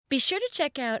Be sure to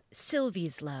check out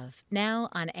Sylvie's Love, now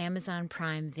on Amazon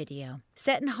Prime Video.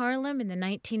 Set in Harlem in the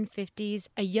 1950s,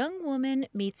 a young woman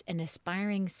meets an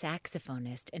aspiring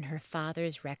saxophonist in her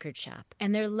father's record shop,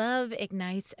 and their love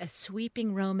ignites a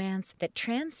sweeping romance that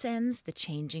transcends the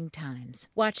changing times.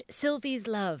 Watch Sylvie's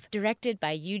Love, directed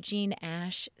by Eugene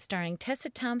Ash, starring Tessa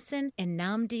Thompson and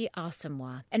Nnamdi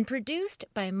Asomugha, and produced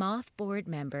by Moth board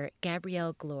member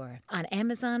Gabrielle Glore on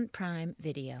Amazon Prime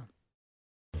Video.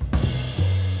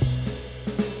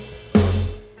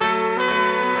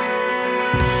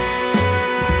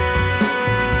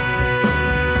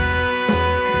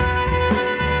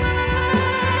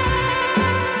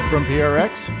 From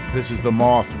PRX, this is the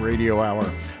Moth Radio Hour.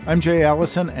 I'm Jay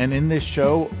Allison, and in this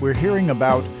show, we're hearing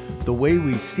about the way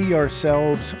we see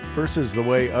ourselves versus the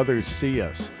way others see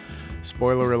us.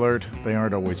 Spoiler alert, they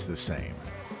aren't always the same.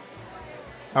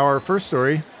 Our first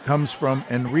story comes from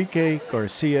Enrique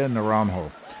García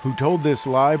Naranjo, who told this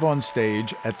live on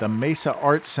stage at the Mesa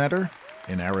Arts Center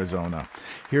in Arizona.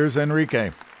 Here's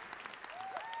Enrique.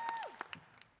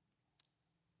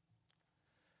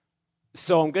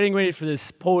 So I'm getting ready for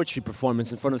this poetry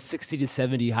performance in front of 60 to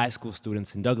 70 high school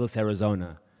students in Douglas,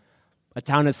 Arizona, a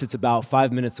town that sits about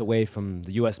 5 minutes away from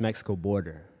the U.S.-Mexico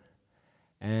border.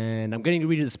 And I'm getting to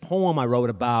read this poem I wrote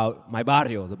about my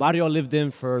barrio, the barrio I lived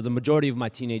in for the majority of my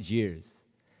teenage years.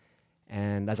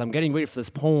 And as I'm getting ready for this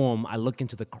poem, I look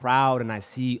into the crowd and I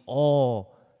see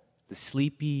all the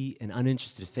sleepy and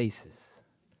uninterested faces.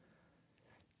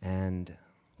 And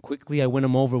quickly, I win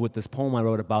them over with this poem I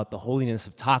wrote about the holiness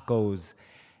of tacos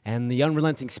and the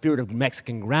unrelenting spirit of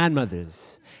Mexican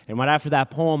grandmothers. And right after that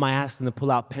poem, I asked them to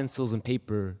pull out pencils and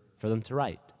paper for them to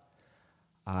write.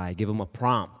 I give them a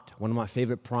prompt, one of my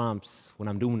favorite prompts when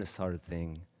I'm doing this sort of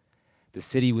thing, the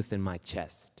city within my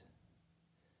chest.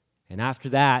 And after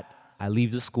that, I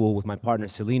leave the school with my partner,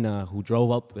 Selena, who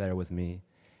drove up there with me,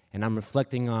 and I'm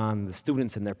reflecting on the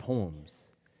students and their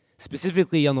poems,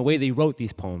 specifically on the way they wrote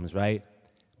these poems, right?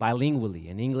 Bilingually,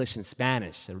 in English and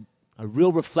Spanish, a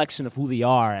real reflection of who they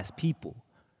are as people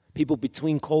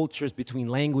between cultures, between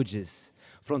languages,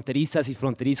 fronterizas y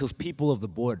fronterizos, people of the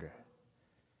border.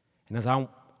 And as I'm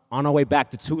on our way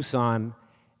back to Tucson,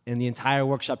 and the entire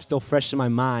workshop still fresh in my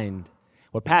mind,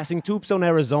 we're passing Tucson,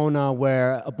 Arizona,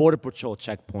 where a Border Patrol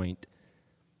checkpoint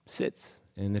sits.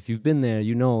 And if you've been there,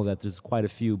 you know that there's quite a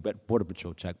few Border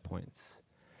Patrol checkpoints.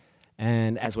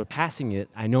 And as we're passing it,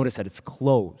 I notice that it's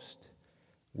closed,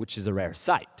 which is a rare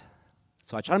sight.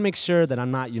 So I try to make sure that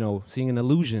I'm not, seeing an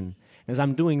illusion. And as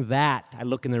I'm doing that, I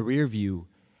look in the rear view,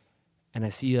 and I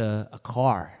see a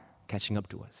car catching up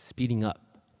to us, speeding up.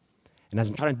 And as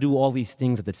I'm trying to do all these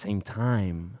things at the same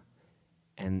time,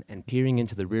 and peering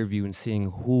into the rear view and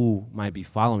seeing who might be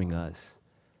following us,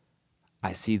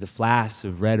 I see the flash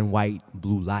of red and white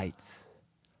blue lights.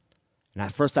 And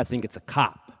at first I think it's a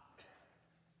cop.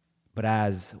 But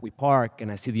as we park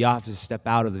and I see the officer step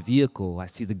out of the vehicle, I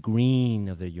see the green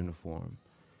of their uniform,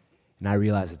 and I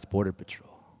realize it's Border Patrol.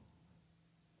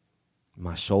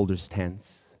 My shoulders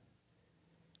tense,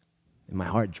 and my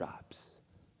heart drops.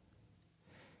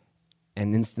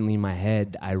 And instantly in my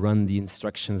head, I run the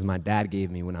instructions my dad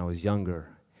gave me when I was younger.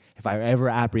 If I were ever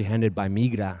apprehended by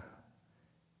migra,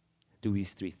 do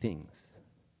these three things.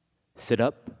 Sit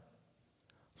up,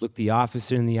 look the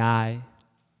officer in the eye,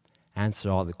 answer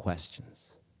all the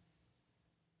questions.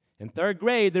 In third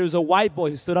grade, there was a white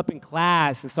boy who stood up in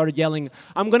class and started yelling,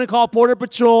 "I'm going to call Border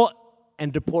Patrol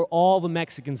and deport all the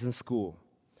Mexicans in school."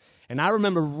 And I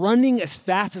remember running as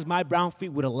fast as my brown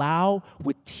feet would allow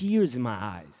with tears in my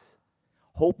eyes,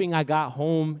 hoping I got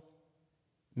home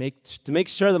to make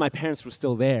sure that my parents were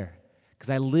still there, because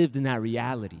I lived in that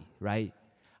reality, right?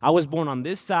 I was born on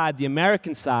this side, the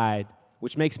American side,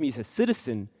 which makes me a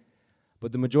citizen,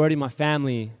 but the majority of my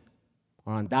family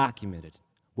are undocumented.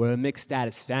 We're a mixed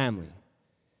status family.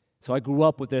 So I grew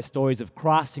up with their stories of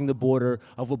crossing the border,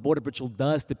 of what Border Patrol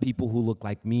does to people who look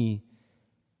like me.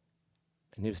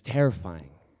 And it was terrifying,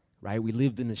 right? We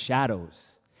lived in the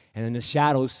shadows, and in the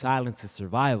shadows, silence is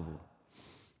survival.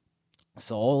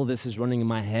 So all of this is running in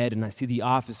my head, and I see the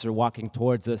officer walking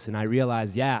towards us, and I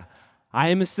realize, yeah, I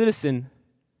am a citizen,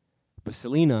 but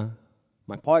Selena,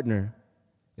 my partner,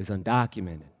 is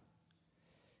undocumented.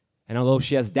 And although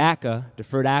she has DACA,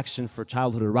 Deferred Action for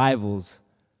Childhood Arrivals,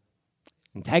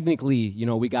 and technically,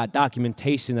 we got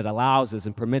documentation that allows us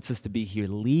and permits us to be here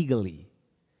legally,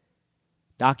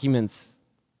 documents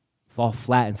fall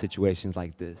flat in situations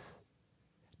like this.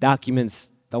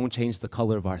 Documents don't change the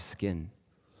color of our skin.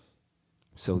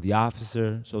 So the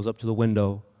officer shows up to the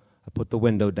window. I put the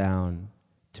window down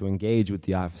to engage with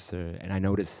the officer, and I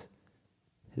notice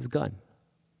his gun.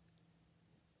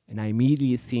 And I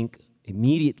immediately think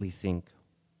immediately think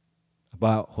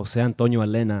about Jose Antonio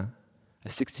Elena, a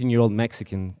 16-year-old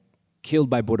Mexican killed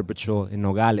by Border Patrol in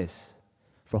Nogales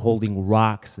for holding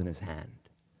rocks in his hand.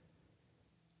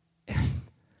 And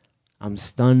I'm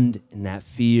stunned in that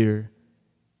fear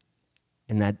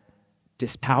and that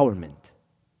dispowerment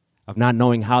of not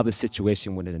knowing how the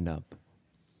situation would end up.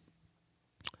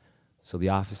 So the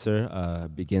officer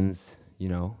begins,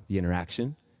 the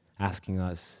interaction, asking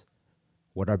us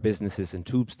what our business is in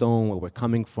Tubestone, where we're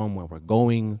coming from, where we're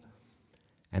going,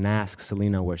 and asks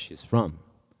Selena where she's from.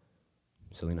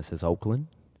 Selena says, Oakland.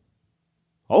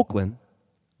 Oakland?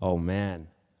 Oh, man.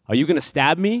 Are you going to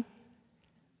stab me?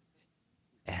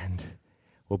 And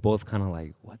we're both kind of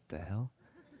like, what the hell?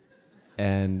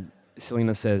 And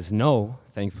Selena says, no,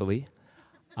 thankfully.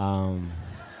 So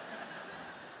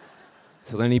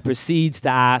then he proceeds to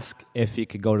ask if he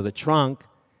could go to the trunk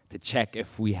to check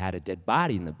if we had a dead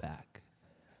body in the back.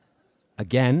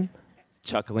 Again,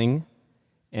 chuckling,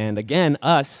 and again,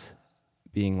 us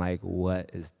being like,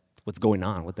 what's going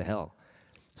on? What the hell?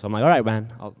 So I'm like, all right,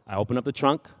 man. I open up the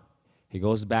trunk. He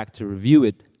goes back to review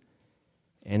it,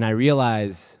 and I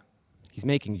realize he's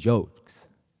making jokes.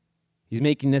 He's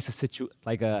making this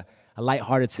a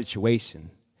lighthearted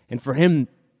situation. And for him,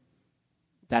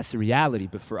 that's the reality.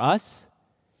 But for us,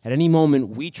 at any moment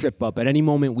we trip up, at any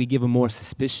moment we give him more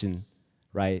suspicion,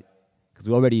 right? Because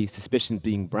we already suspicion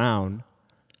being brown.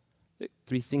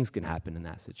 3 things can happen in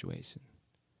that situation.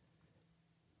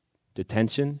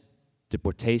 Detention,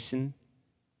 deportation,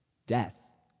 death.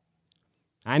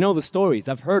 I know the stories.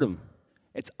 I've heard them.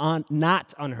 It's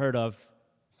not unheard of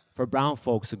for brown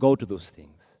folks to go to those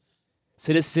things.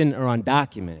 Citizen or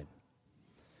undocumented.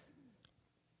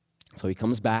 So he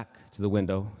comes back to the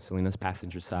window, Selena's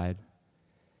passenger side,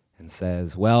 and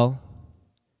says, well,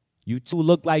 you two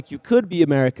look like you could be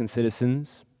American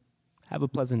citizens. Have a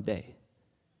pleasant day.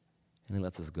 And he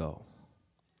lets us go.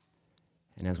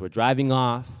 And as we're driving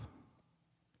off,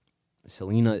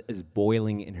 Selena is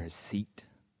boiling in her seat,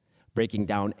 breaking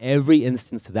down every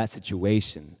instance of that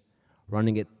situation,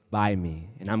 running it by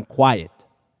me, and I'm quiet.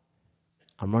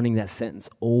 I'm running that sentence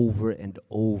over and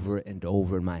over and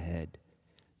over in my head.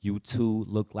 You two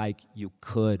look like you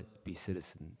could be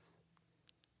citizens.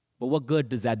 But what good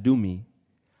does that do me?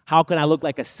 How can I look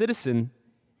like a citizen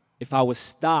if I was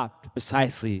stopped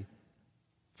precisely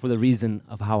for the reason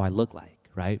of how I look like,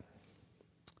 right?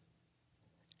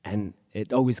 And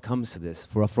it always comes to this,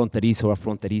 for a fronterizo or a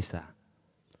fronteriza.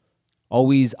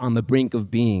 Always on the brink of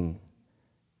being.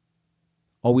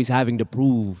 Always having to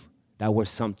prove that we're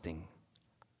something.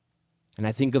 And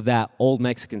I think of that old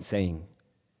Mexican saying,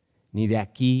 ni de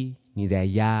aquí, ni de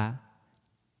allá,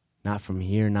 not from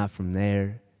here, not from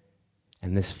there,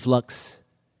 and this flux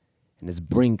and this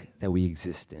brink that we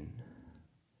exist in.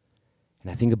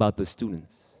 And I think about the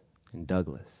students in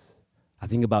Douglas. I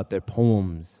think about their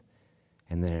poems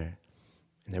and their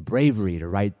bravery to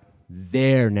write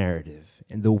their narrative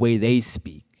and the way they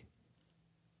speak.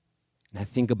 And I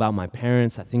think about my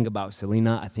parents, I think about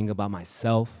Selena, I think about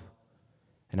myself,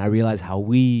 and I realize how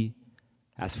we,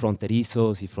 as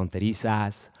fronterizos y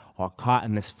fronterizas, are caught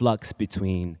in this flux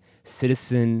between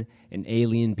citizen and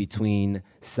alien, between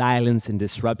silence and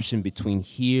disruption, between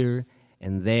here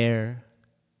and there.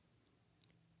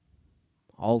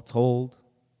 All told,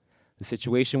 the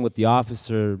situation with the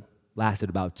officer lasted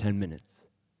about 10 minutes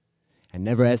and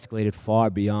never escalated far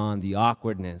beyond the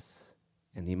awkwardness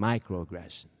and the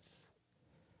microaggressions.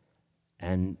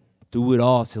 And through it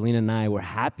all, Selena and I were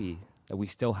happy that we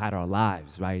still had our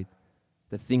lives, right?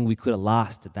 The thing we could have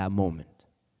lost at that moment,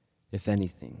 if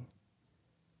anything.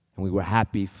 And we were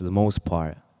happy for the most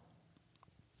part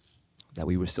that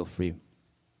we were still free.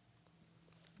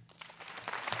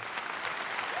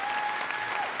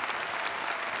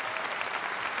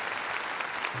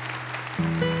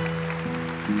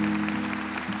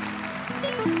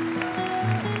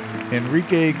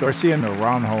 Enrique García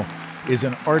Naranjo is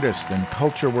an artist and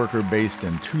culture worker based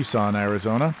in Tucson,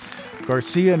 Arizona.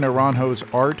 García Naranjo's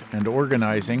art and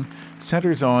organizing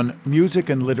centers on music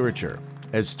and literature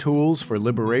as tools for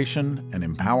liberation and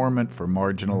empowerment for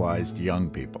marginalized young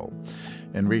people.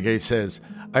 Enrique says,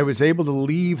 I was able to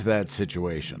leave that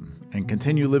situation and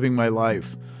continue living my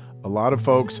life. A lot of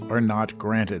folks are not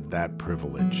granted that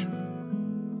privilege.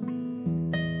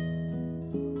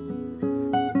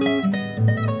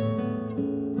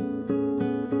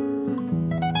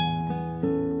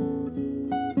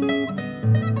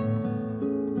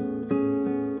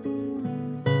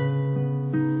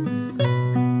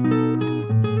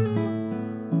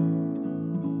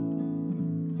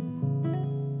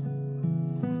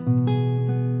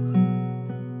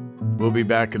 We'll We'll be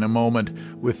back in a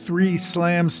moment with 3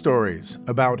 slam stories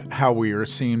about how we are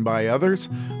seen by others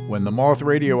when the Moth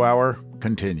Radio Hour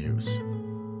continues.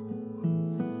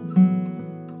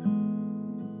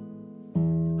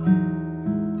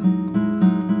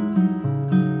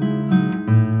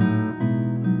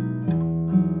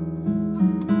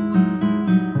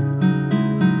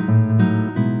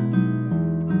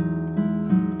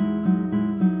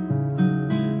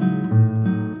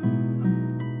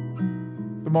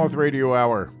 The Moth Radio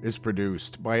Hour is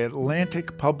produced by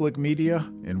Atlantic Public Media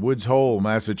in Woods Hole,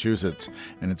 Massachusetts,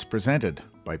 and it's presented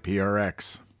by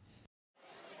PRX.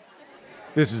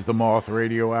 This is the Moth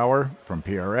Radio Hour from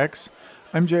PRX.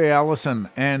 I'm Jay Allison,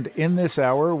 and in this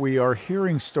hour we are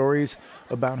hearing stories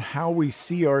about how we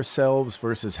see ourselves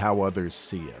versus how others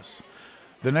see us.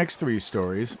 The next 3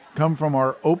 stories come from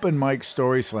our Open Mic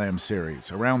Story Slam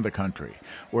series around the country,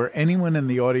 where anyone in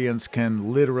the audience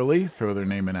can literally throw their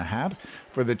name in a hat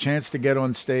for the chance to get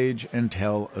on stage and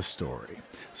tell a story.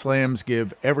 Slams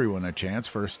give everyone a chance,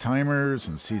 first-timers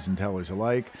and seasoned tellers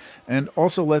alike, and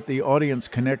also let the audience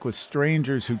connect with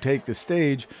strangers who take the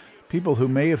stage, people who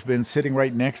may have been sitting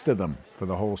right next to them for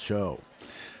the whole show.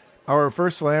 Our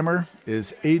first slammer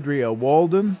is Aydrea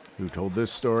Walden, who told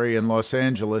this story in Los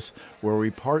Angeles, where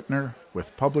we partner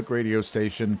with public radio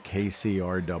station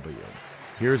KCRW.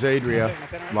 Here's Aydrea,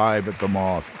 live at the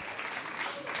Moth.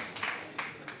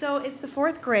 So it's the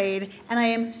 4th grade, and I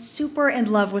am super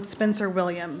in love with Spencer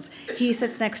Williams. He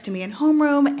sits next to me in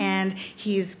homeroom, and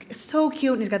he's so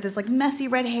cute, and he's got this like messy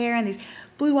red hair and these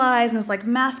blue eyes and this like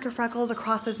mask of freckles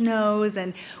across his nose.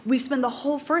 And we've spent the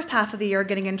whole first half of the year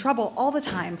getting in trouble all the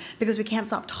time because we can't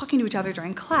stop talking to each other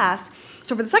during class.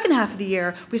 So for the second half of the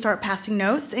year, we start passing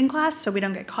notes in class so we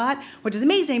don't get caught, which is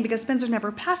amazing because Spencer's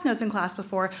never passed notes in class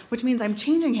before, which means I'm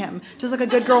changing him, just like a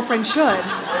good girlfriend should.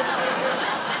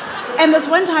 And this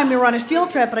one time we were on a field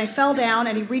trip and I fell down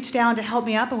and he reached down to help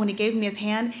me up, and when he gave me his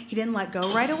hand, he didn't let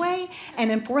go right away.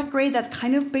 And in 4th grade, that's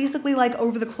kind of basically like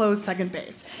over the closed second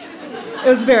base. It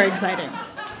was very exciting.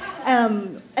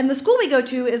 And the school we go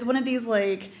to is one of these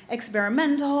like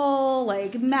experimental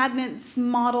like magnets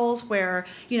models where,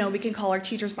 you know, we can call our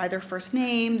teachers by their first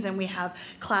names, and we have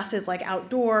classes like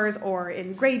outdoors or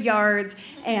in graveyards.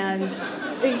 And,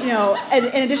 you know,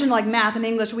 in addition to like math and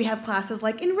English, we have classes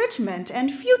like enrichment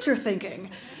and future thinking.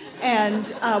 And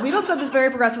we both go to this very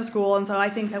progressive school, and so I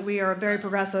think that we are a very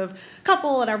progressive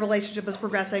couple, and our relationship is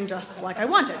progressing just like I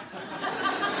wanted.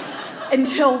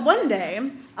 Until one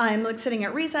day, I'm like sitting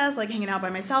at recess, like hanging out by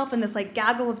myself, and this like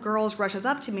gaggle of girls rushes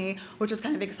up to me, which was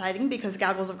kind of exciting because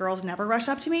gaggles of girls never rush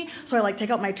up to me. So I like take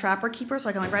out my trapper keeper so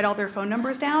I can like write all their phone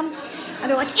numbers down. And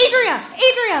they're like,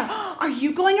 Aydrea, are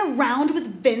you going around with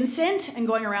Vincent? And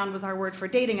going around was our word for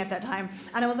dating at that time.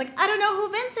 And I was like, I don't know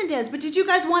who Vincent is, but did you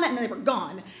guys want it? And then they were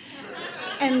gone.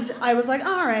 And I was like,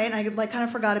 all right. And I like kind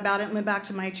of forgot about it and went back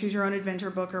to my Choose Your Own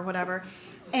Adventure book or whatever.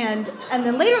 And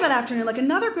then later that afternoon, like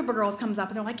another group of girls comes up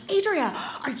and they're like, Aydrea,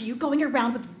 are you going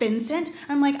around with Vincent? And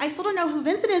I'm like, I still don't know who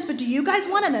Vincent is, but do you guys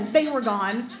want it? And then they were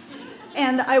gone.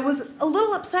 And I was a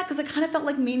little upset because it kind of felt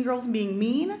like Mean Girls being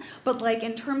mean, but like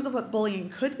in terms of what bullying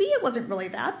could be, it wasn't really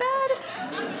that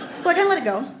bad. So I kind of let it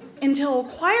go until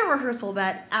choir rehearsal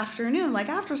that afternoon, like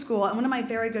after school, and one of my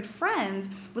very good friends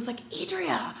was like,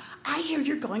 Aydrea, I hear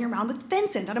you're going around with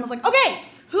Vincent. And I was like, okay,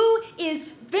 who is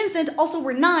Vincent? Also,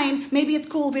 we're 9. Maybe it's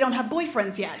cool if we don't have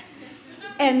boyfriends yet.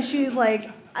 And she's like,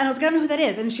 and I was like, I don't know who that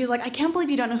is. And she's like, I can't believe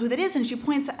you don't know who that is. And she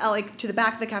points like to the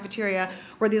back of the cafeteria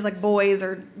where these like boys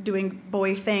are doing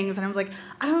boy things. And I was like,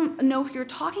 I don't know who you're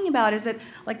talking about. Is it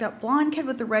like that blonde kid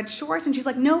with the red shorts? And she's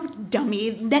like, no,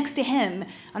 dummy, next to him.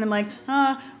 And I'm like,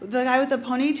 the guy with the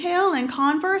ponytail and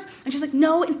Converse? And she's like,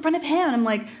 no, in front of him. And I'm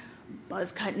like,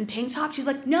 buzz cut and tank top. She's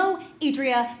like, no,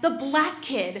 Aydrea, the black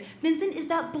kid. Vincent is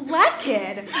that black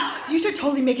kid. You should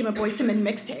totally make him a Boyz II Men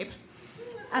mixtape.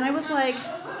 And I was like,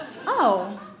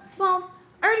 oh, well,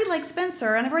 I already like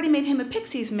Spencer, and I've already made him a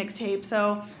Pixies mixtape,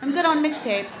 so I'm good on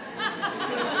mixtapes.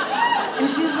 And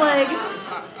she's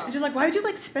like, why would you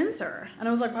like Spencer? And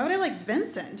I was like, why would I like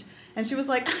Vincent? And she was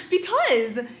like,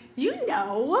 because you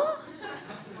know.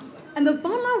 And the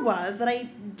bummer was that I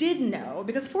did know,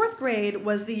 because 4th grade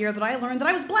was the year that I learned that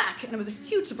I was black, and it was a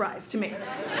huge surprise to me.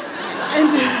 And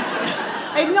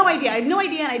I had no idea,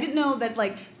 and I didn't know that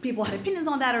like people had opinions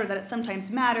on that or that it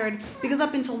sometimes mattered, because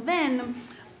up until then,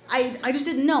 I just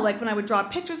didn't know. Like when I would draw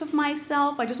pictures of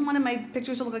myself, I just wanted my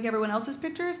pictures to look like everyone else's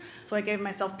pictures, so I gave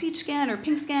myself peach skin or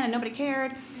pink skin, and nobody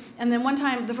cared. And then one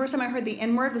time, the first time I heard the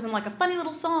N-word was in like a funny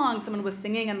little song someone was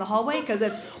singing in the hallway, because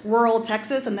it's rural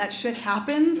Texas and that shit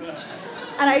happens.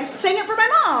 And I sang it for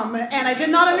my mom, and I did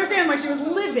not understand why she was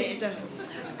livid.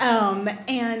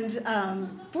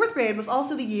 Fourth grade was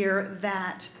also the year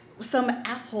that some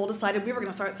asshole decided we were going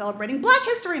to start celebrating Black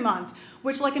History Month,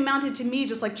 which amounted to me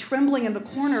just trembling in the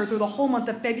corner through the whole month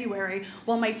of February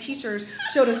while my teachers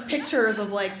showed us pictures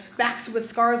of backs with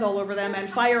scars all over them and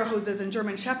fire hoses and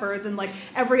German shepherds, and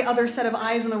every other set of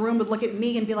eyes in the room would look at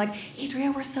me and be like,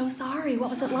 Aydrea, we're so sorry.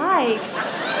 What was it like?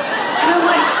 And I'm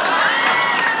like,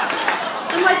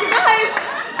 you guys,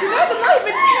 I'm not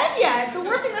even 10 yet. The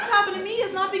worst thing that's happened to me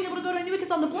is not being able to go to a New Kids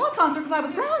on the Block concert because I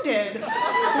was grounded.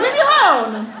 So leave me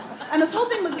alone. And this whole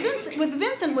thing with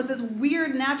Vincent was this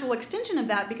weird natural extension of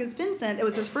that, because Vincent, it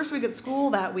was his first week at school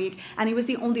that week, and he was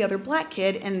the only other Black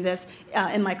kid in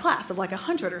my class of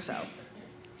 100 or so.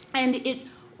 And it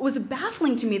was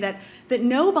baffling to me that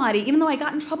nobody, even though I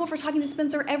got in trouble for talking to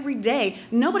Spencer every day,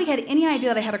 nobody had any idea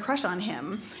that I had a crush on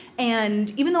him.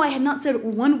 And even though I had not said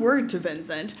one word to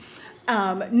Vincent,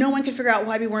 no one could figure out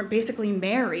why we weren't basically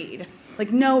married.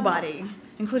 Nobody,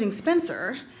 including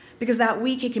Spencer. Because that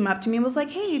week he came up to me and was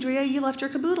like, hey, Aydrea, you left your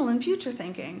caboodle in future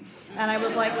thinking. And I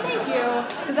was like, thank you,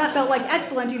 because that felt like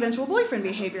excellent eventual boyfriend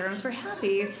behavior, and I was very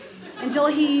happy. Until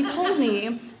he told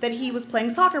me that he was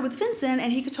playing soccer with Vincent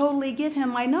and he could totally give him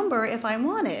my number if I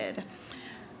wanted.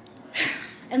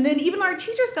 And then even our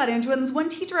teachers got into it, and this one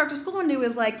teacher after school one day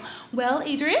was like, well,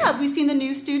 Aydrea, have we seen the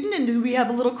new student, and do we have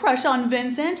a little crush on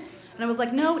Vincent? And I was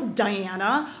like, no,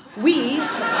 Diana, we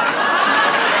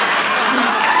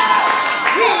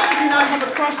do not have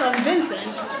a crush on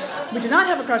Vincent. We do not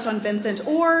have a crush on Vincent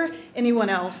or anyone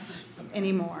else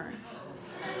anymore.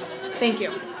 Thank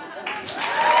you.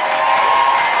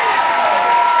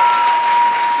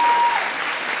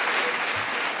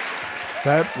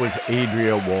 That was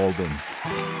Aydrea Walden.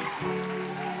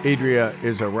 Aydrea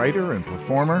is a writer and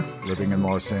performer living in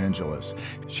Los Angeles.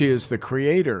 She is the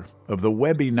creator of the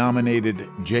Webby-nominated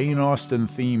Jane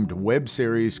Austen-themed web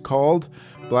series called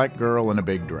Black Girl in a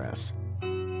Big Dress.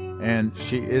 And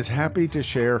she is happy to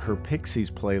share her Pixies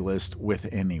playlist with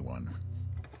anyone.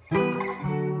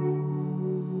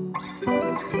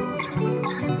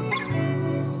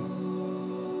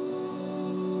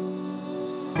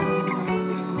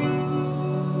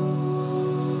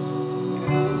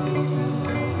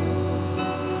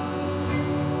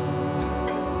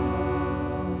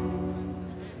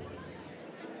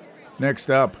 Next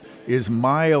up is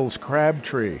Miles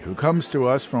Crabtree, who comes to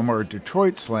us from our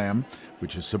Detroit Slam,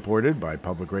 which is supported by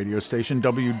public radio station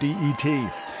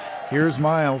WDET. Here's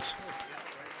Miles.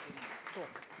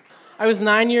 I was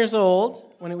 9 years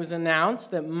old when it was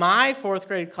announced that my fourth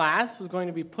grade class was going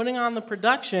to be putting on the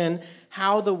production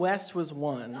How the West Was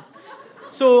Won.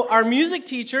 So our music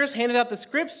teachers handed out the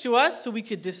scripts to us so we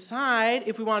could decide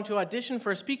if we wanted to audition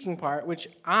for a speaking part, which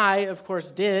I, of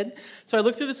course, did. So I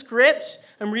looked through the script,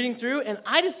 I'm reading through, and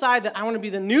I decide that I want to be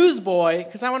the newsboy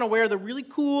because I want to wear the really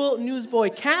cool newsboy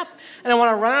cap, and I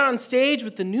want to run out on stage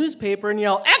with the newspaper and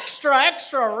yell, extra,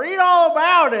 extra, read all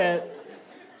about it.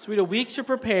 So we had a week to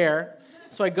prepare.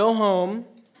 So I go home,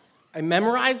 I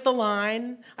memorize the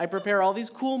line, I prepare all these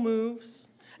cool moves,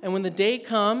 and when the day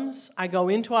comes, I go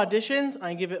into auditions, and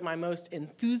I give it my most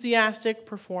enthusiastic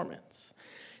performance.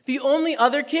 The only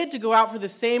other kid to go out for the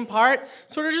same part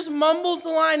sort of just mumbles the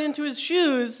line into his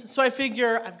shoes, so I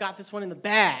figure, I've got this one in the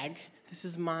bag. This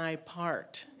is my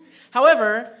part.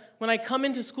 However, when I come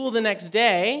into school the next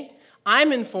day,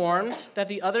 I'm informed that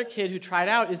the other kid who tried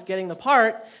out is getting the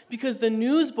part because the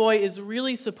newsboy is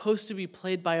really supposed to be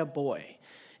played by a boy.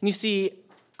 And you see,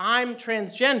 I'm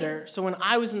transgender, so when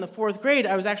I was in the fourth grade,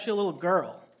 I was actually a little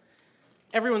girl.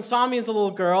 Everyone saw me as a little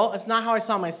girl. That's not how I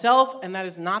saw myself, and that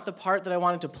is not the part that I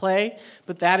wanted to play,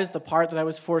 but that is the part that I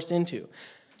was forced into.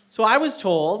 So I was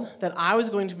told that I was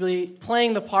going to be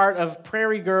playing the part of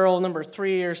Prairie Girl number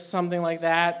 3 or something like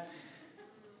that.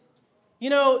 You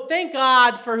know, thank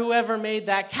God for whoever made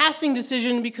that casting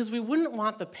decision, because we wouldn't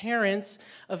want the parents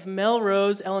of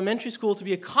Melrose Elementary School to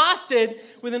be accosted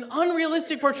with an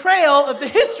unrealistic portrayal of the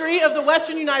history of the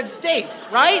Western United States,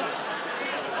 right?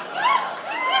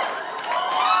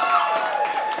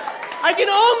 I can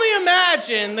only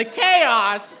imagine the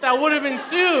chaos that would have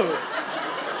ensued.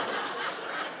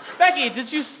 Becky,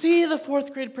 did you see the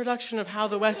fourth grade production of How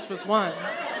the West Was Won?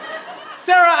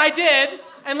 Sarah, I did.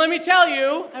 And let me tell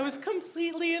you, I was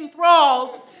completely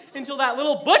enthralled until that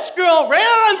little butch girl ran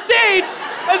out on stage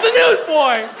as a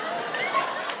newsboy.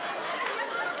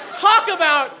 Talk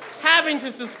about having to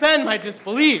suspend my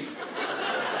disbelief.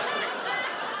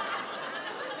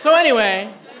 So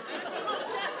anyway,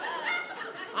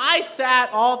 I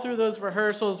sat all through those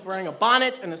rehearsals wearing a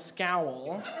bonnet and a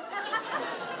scowl.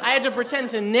 I had to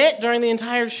pretend to knit during the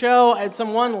entire show. I had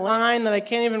some one line that I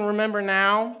can't even remember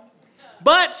now.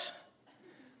 But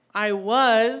I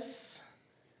was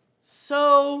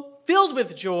so filled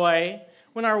with joy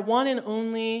when our one and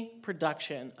only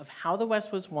production of How the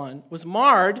West Was Won was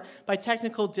marred by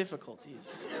technical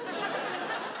difficulties.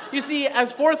 You see,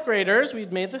 as fourth graders,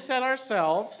 we'd made the set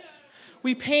ourselves.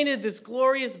 We painted this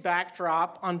glorious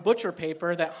backdrop on butcher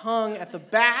paper that hung at the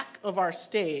back of our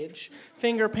stage,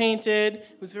 finger painted.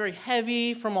 It was very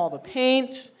heavy from all the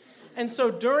paint. And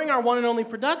so during our one and only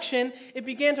production, it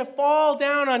began to fall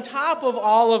down on top of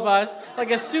all of us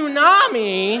like a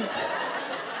tsunami.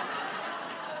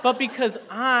 But because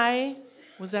I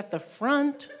was at the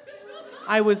front,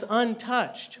 I was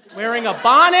untouched, wearing a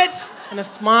bonnet and a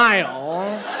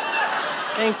smile.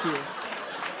 Thank you.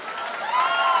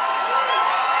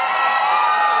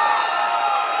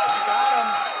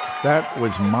 That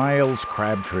was Miles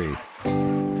Crabtree.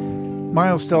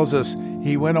 Miles tells us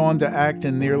he went on to act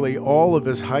in nearly all of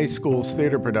his high school's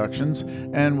theater productions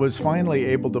and was finally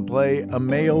able to play a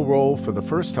male role for the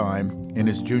first time in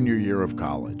his junior year of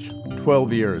college,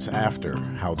 12 years after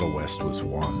How the West Was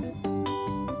Won.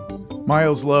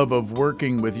 Miles' love of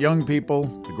working with young people,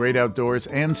 the great outdoors,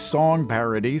 and song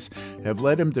parodies have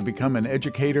led him to become an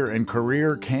educator and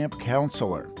career camp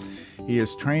counselor. He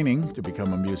is training to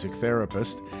become a music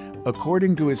therapist.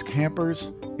 According to his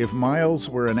campers, if Miles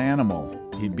were an animal,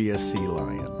 he'd be a sea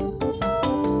lion.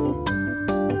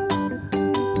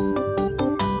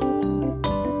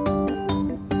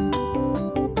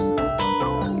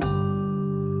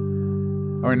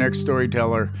 Our next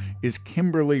storyteller is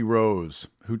Kimberly Rose,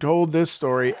 who told this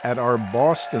story at our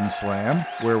Boston Slam,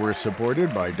 where we're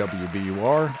supported by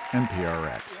WBUR and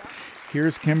PRX.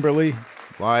 Here's Kimberly,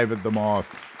 live at the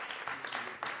Moth.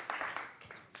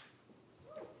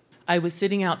 I was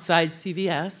sitting outside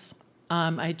CVS.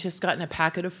 I'd just gotten a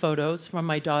packet of photos from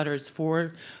my daughter's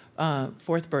fourth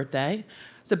birthday.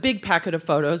 It's a big packet of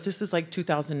photos. This was like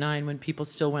 2009 when people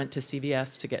still went to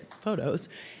CVS to get photos.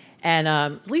 And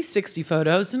at least 60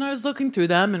 photos. And I was looking through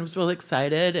them and was really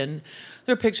excited. And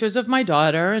there were pictures of my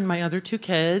daughter and my other two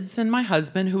kids and my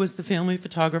husband, who was the family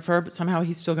photographer, but somehow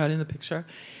he still got in the picture.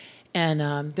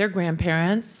 And their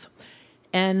grandparents.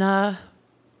 And none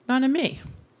of me.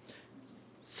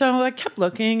 So I kept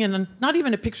looking, and not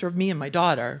even a picture of me and my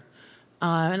daughter.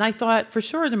 And I thought, for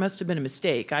sure, there must have been a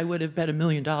mistake. I would have bet $1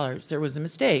 million there was a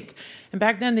mistake. And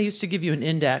back then, they used to give you an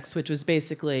index, which was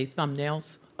basically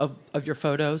thumbnails of your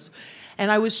photos. And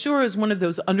I was sure it was one of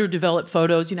those underdeveloped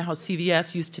photos. You know how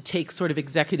CVS used to take sort of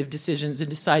executive decisions and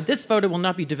decide this photo will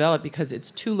not be developed because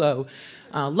it's too low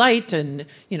light and,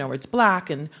 or it's black.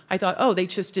 And I thought, oh, they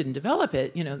just didn't develop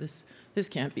it. This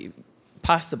can't be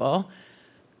possible.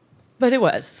 But it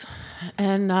was.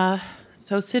 And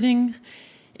so sitting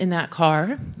in that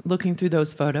car, looking through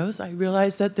those photos, I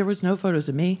realized that there was no photos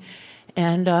of me.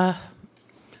 And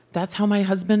that's how my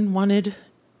husband wanted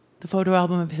the photo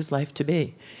album of his life to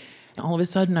be. And all of a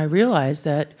sudden, I realized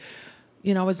that,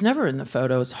 I was never in the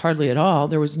photos, hardly at all.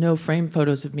 There was no framed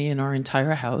photos of me in our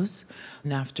entire house.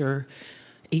 And after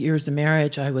 8 years of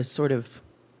marriage, I was sort of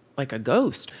like a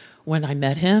ghost. When I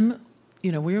met him,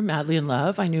 we were madly in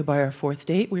love. I knew by our fourth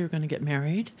date we were going to get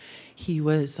married. He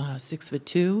was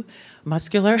 6'2",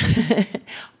 muscular,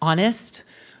 honest,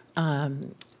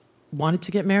 wanted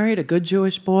to get married, a good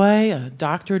Jewish boy, a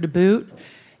doctor to boot,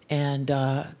 and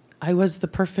I was the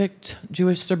perfect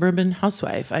Jewish suburban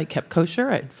housewife. I kept kosher.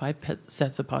 I had 5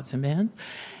 sets of pots and pans,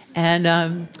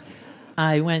 and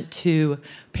I went to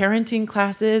parenting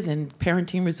classes and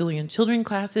parenting resilient children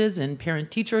classes and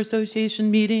parent-teacher association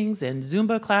meetings and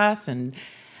Zumba class and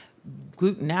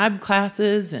gluten ab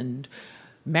classes and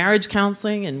marriage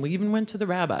counseling, and we even went to the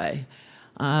rabbi.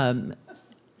 I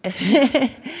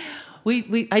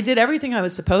did everything I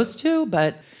was supposed to,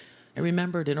 but I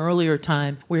remembered an earlier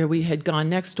time where we had gone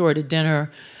next door to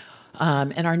dinner,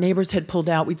 and our neighbors had pulled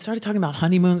out. We'd started talking about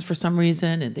honeymoons for some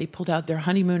reason, and they pulled out their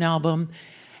honeymoon album.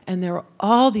 And there were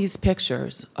all these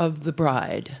pictures of the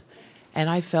bride. And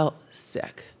I felt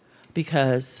sick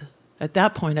because at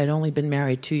that point I'd only been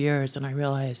married 2 years, and I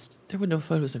realized there were no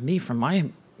photos of me from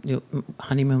my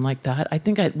honeymoon like that. I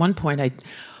think at one point I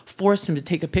forced him to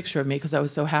take a picture of me because I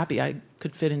was so happy I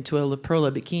could fit into a La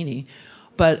Perla bikini.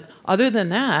 But other than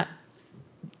that,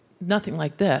 nothing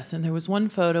like this. And there was one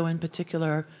photo in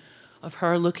particular of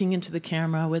her looking into the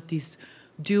camera with these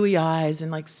dewy eyes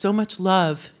and like so much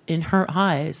love in her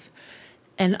eyes.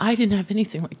 And I didn't have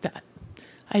anything like that.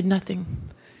 I had nothing.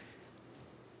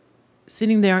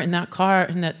 Sitting there in that car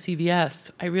in that CVS,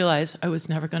 I realized I was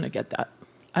never going to get that.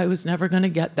 I was never going to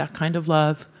get that kind of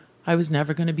love. I was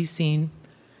never going to be seen.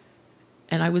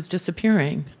 And I was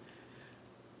disappearing.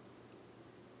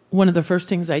 One of the first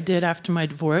things I did after my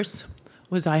divorce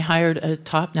was I hired a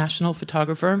top national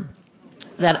photographer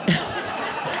that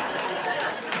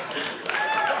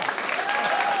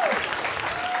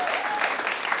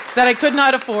that I could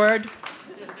not afford.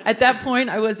 At that point,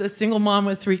 I was a single mom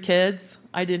with 3 kids.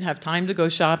 I didn't have time to go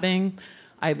shopping.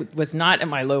 I was not at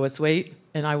my lowest weight,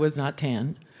 and I was not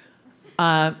tan.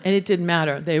 And it didn't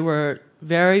matter. They were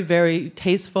very, very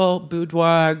tasteful,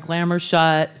 boudoir, glamour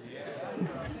shot.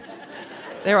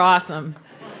 They're awesome.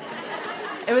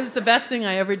 It was the best thing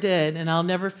I ever did, and I'll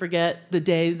never forget the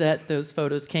day that those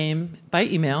photos came by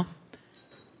email,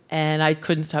 and I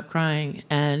couldn't stop crying,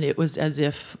 and it was as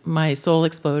if my soul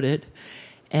exploded,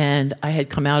 and I had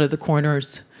come out of the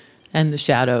corners and the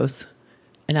shadows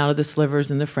and out of the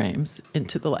slivers and the frames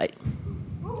into the light.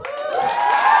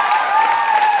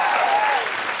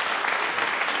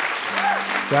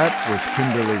 That was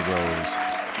Kimberly Rose.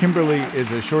 Kimberly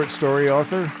is a short story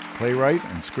author, playwright,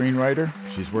 and screenwriter.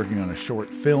 She's working on a short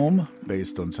film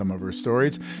based on some of her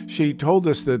stories. She told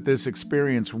us that this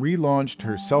experience relaunched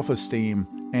her self-esteem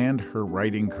and her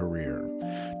writing career.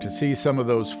 To see some of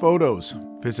those photos,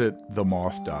 visit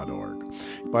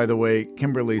themoth.org. By the way,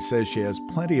 Kimberly says she has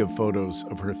plenty of photos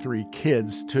of her 3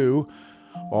 kids, too,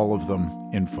 all of them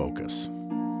in focus.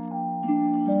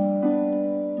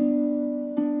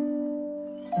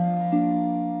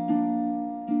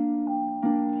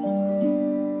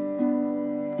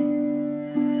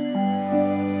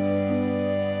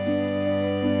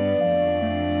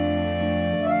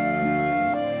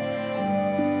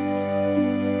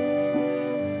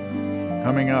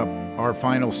 Coming up, our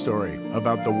final story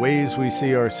about the ways we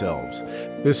see ourselves.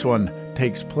 This one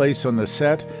takes place on the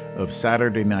set of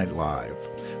Saturday Night Live,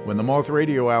 when the Moth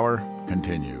Radio Hour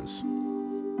continues.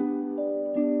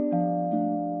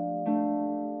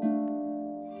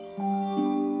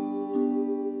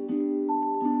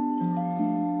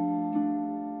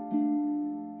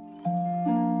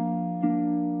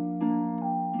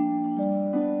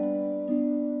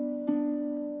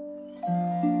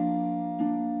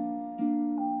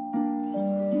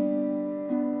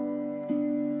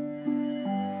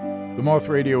 The Moth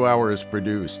Radio Hour is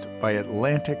produced by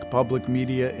Atlantic Public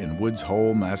Media in Woods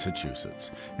Hole, Massachusetts,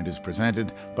 and is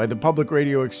presented by the Public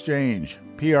Radio Exchange,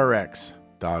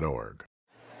 prx.org.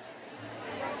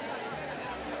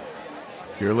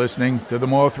 You're listening to the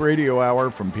Moth Radio Hour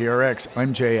from PRX.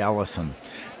 I'm Jay Allison,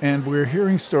 and we're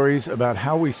hearing stories about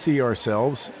how we see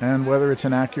ourselves and whether it's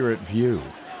an accurate view.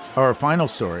 Our final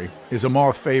story is a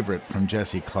Moth favorite from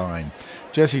Jessi Klein.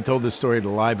 Jessi told this story at a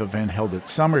live event held at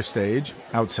Summer Stage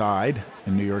outside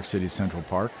in New York City's Central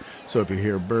Park. So if you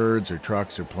hear birds or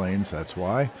trucks or planes, that's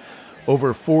why.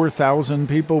 Over 4,000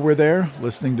 people were there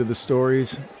listening to the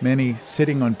stories, many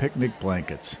sitting on picnic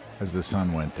blankets as the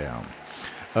sun went down.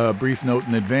 A brief note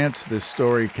in advance, this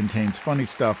story contains funny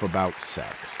stuff about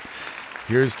sex.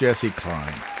 Here's Jessi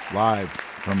Klein, live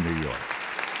from New York.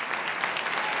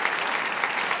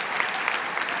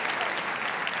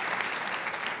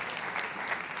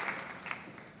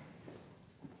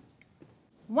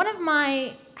 One of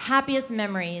my happiest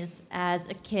memories as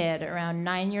a kid, around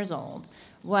 9 years old,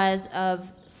 was of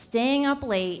staying up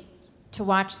late to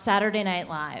watch Saturday Night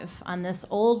Live on this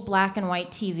old black and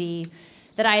white TV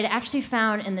that I had actually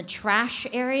found in the trash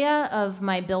area of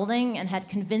my building and had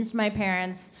convinced my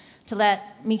parents to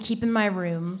let me keep in my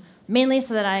room, mainly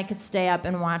so that I could stay up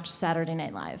and watch Saturday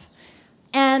Night Live.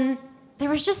 And there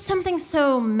was just something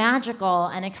so magical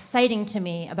and exciting to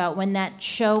me about when that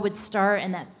show would start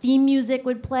and that theme music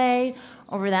would play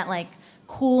over that like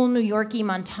cool New Yorkie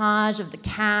montage of the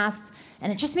cast.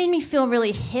 And it just made me feel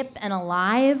really hip and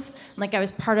alive, like I was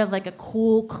part of like a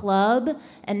cool club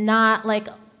and not like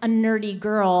a nerdy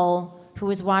girl who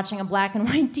was watching a black and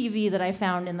white TV that I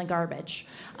found in the garbage.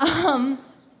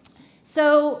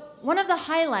 So one of the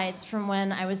highlights from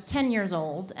when I was 10 years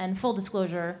old, and full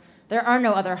disclosure, there are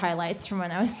no other highlights from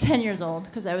when I was 10 years old,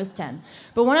 because I was 10.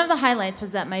 But one of the highlights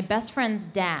was that my best friend's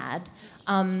dad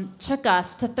took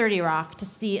us to 30 Rock to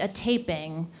see a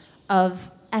taping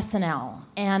of SNL.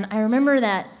 And I remember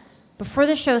that before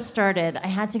the show started, I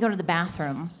had to go to the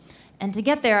bathroom. And to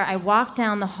get there, I walked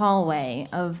down the hallway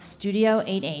of Studio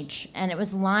 8H, and it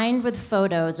was lined with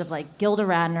photos of like Gilda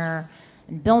Radner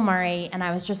and Bill Murray, and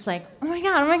I was just like, oh my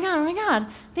God, oh my God, oh my God.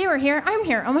 They were here, I'm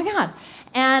here, oh my God.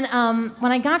 And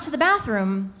when I got to the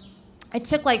bathroom, I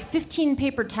took like 15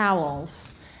 paper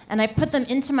towels, and I put them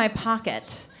into my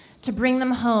pocket to bring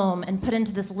them home and put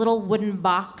into this little wooden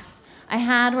box I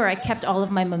had where I kept all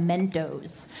of my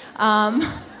mementos.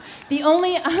 The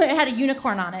only other, it had a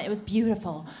unicorn on it, it was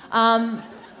beautiful.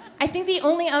 I think the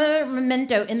only other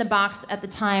memento in the box at the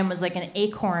time was like an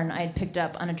acorn I had picked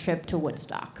up on a trip to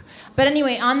Woodstock. But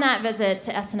anyway, on that visit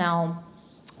to SNL,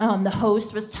 The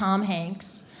host was Tom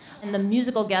Hanks, and the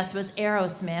musical guest was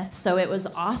Aerosmith, so it was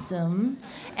awesome.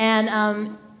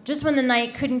 And just when the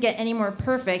night couldn't get any more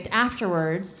perfect,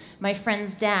 afterwards, my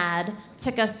friend's dad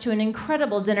took us to an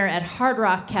incredible dinner at Hard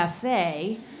Rock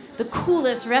Cafe, the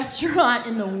coolest restaurant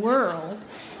in the world.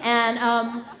 And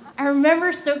I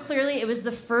remember so clearly it was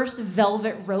the first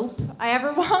velvet rope I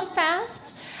ever walked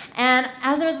past. And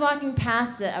as I was walking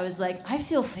past it, I was like, I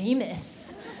feel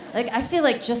famous. Like, I feel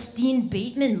like Justine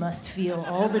Bateman must feel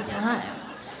all the time.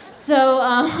 So,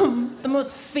 the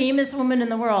most famous woman in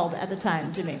the world at the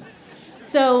time to me.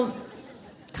 So,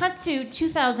 cut to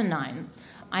 2009.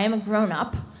 I am a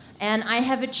grown-up, and I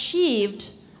have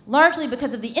achieved, largely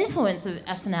because of the influence of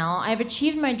SNL, I have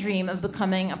achieved my dream of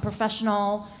becoming a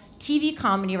professional TV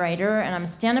comedy writer, and I'm a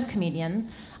stand-up comedian.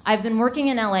 I've been working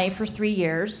in LA for 3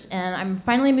 years, and I'm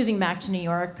finally moving back to New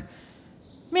York,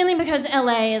 mainly because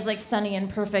LA is like sunny and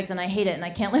perfect, and I hate it, and I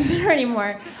can't live there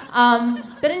anymore.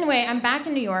 But anyway, I'm back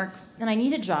in New York, and I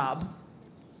need a job.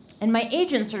 And my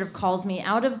agent sort of calls me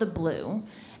out of the blue,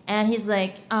 and he's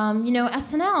like,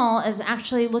 SNL is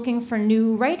actually looking for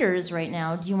new writers right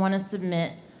now. Do you want to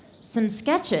submit some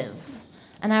sketches?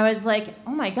 And I was like,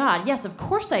 oh my God, yes, of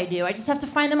course I do. I just have to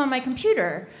find them on my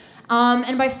computer.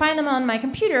 And by find them on my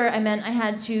computer, I meant I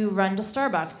had to run to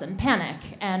Starbucks and panic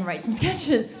and write some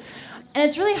sketches. And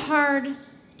it's really hard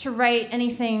to write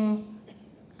anything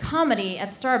comedy at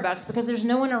Starbucks because there's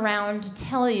no one around to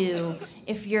tell you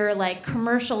if your like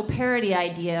commercial parody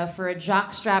idea for a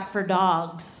jockstrap for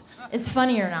dogs is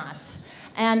funny or not.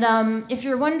 And if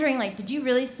you're wondering, like, did you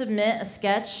really submit a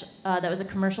sketch that was a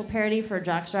commercial parody for a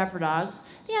jockstrap for dogs?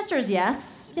 The answer is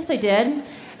yes. Yes, I did.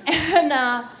 And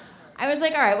I was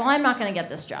like, all right, well, I'm not going to get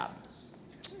this job.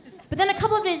 But then a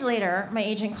couple of days later, my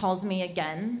agent calls me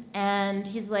again, and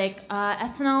he's like,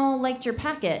 SNL liked your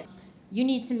packet. You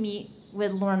need to meet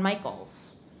with Lorne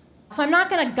Michaels. So I'm not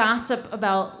going to gossip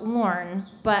about Lorne,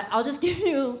 but I'll just give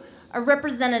you a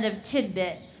representative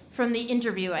tidbit from the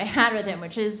interview I had with him,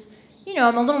 which is,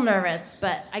 I'm a little nervous,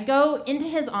 but I go into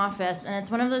his office, and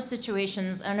it's one of those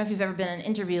situations, I don't know if you've ever been in an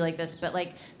interview like this, but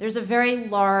like there's a very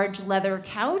large leather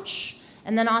couch,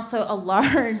 and then also a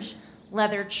large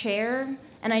leather chair,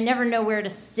 and I never know where to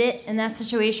sit in that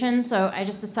situation, so I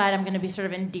just decide I'm going to be sort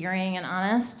of endearing and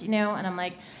honest, and I'm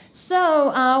like,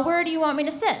 so where do you want me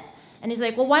to sit? And he's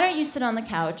like, well, why don't you sit on the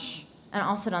couch, and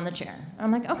I'll sit on the chair. And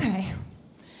I'm like, okay.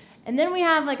 And then we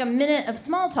have like a minute of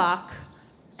small talk,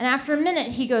 and after a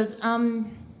minute, he goes,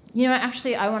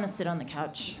 actually, I want to sit on the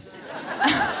couch.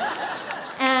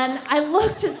 And I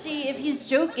looked to see if he's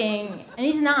joking, and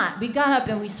he's not. We got up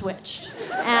and we switched.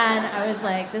 And I was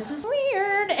like, this is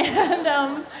weird.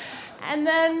 And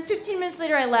then 15 minutes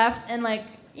later, I left, and I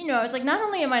was like, not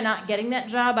only am I not getting that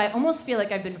job, I almost feel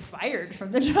like I've been fired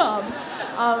from the job.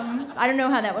 I don't know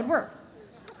how that would work.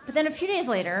 But then a few days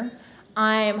later,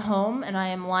 I am home, and I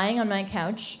am lying on my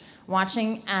couch,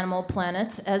 watching Animal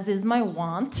Planet, as is my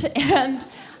wont, and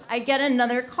I get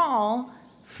another call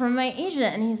from my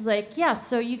agent, and he's like, yeah,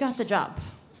 so you got the job.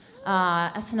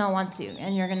 SNL wants you,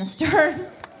 and you're going to start.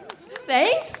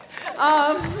 Thanks.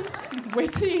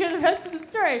 Wait till you hear the rest of the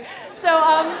story. So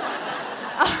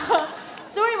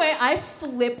anyway, I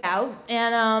flip out,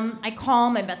 and I call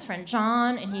my best friend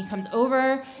John, and he comes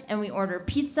over, and we order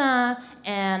pizza,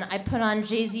 and I put on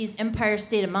Jay-Z's Empire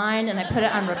State of Mind, and I put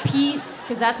it on repeat,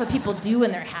 because that's what people do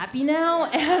when they're happy now.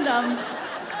 And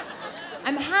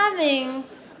I'm having,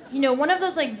 one of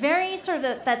those very sort of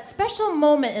that special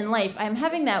moment in life. I'm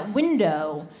having that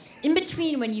window in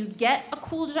between when you get a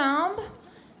cool job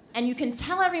and you can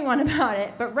tell everyone about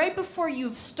it, but right before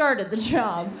you've started the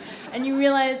job and you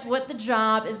realize what the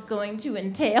job is going to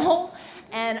entail.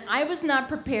 And I was not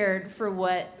prepared for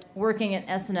what working at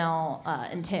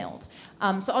SNL entailed.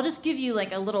 So I'll just give you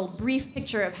a little brief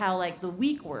picture of how the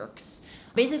week works.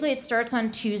 Basically, it starts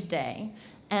on Tuesday,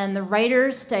 and the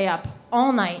writers stay up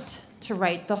all night to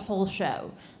write the whole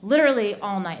show. Literally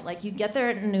all night. You get there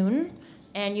at noon,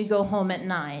 and you go home at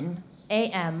 9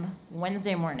 a.m.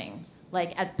 Wednesday morning,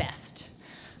 at best.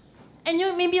 And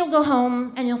maybe you'll go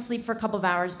home and you'll sleep for a couple of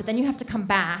hours, but then you have to come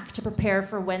back to prepare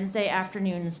for Wednesday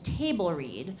afternoon's table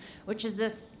read, which is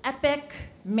this epic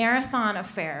marathon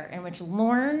affair in which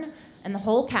Lorne and the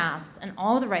whole cast and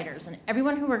all of the writers and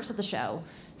everyone who works at the show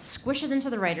squishes into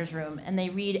the writer's room, and they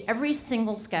read every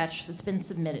single sketch that's been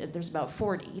submitted. There's about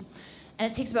 40.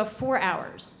 And it takes about 4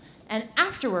 hours. And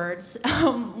afterwards,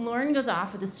 Lorne goes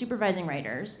off with the supervising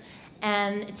writers,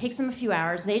 and it takes them a few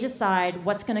hours. They decide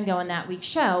what's going to go in that week's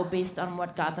show based on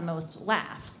what got the most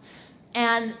laughs.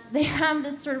 And they have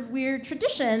this sort of weird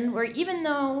tradition where even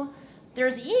though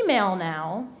there's email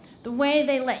now, the way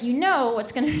they let you know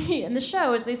what's going to be in the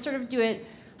show is they sort of do it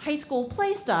high school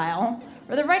play style,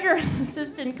 where the writer's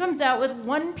assistant comes out with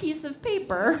one piece of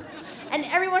paper, and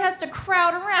everyone has to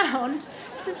crowd around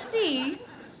to see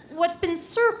what's been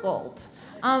circled.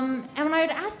 And when I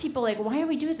would ask people, like, why do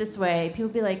we do it this way? People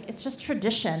would be like, it's just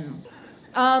tradition.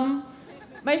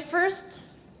 My first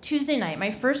Tuesday night,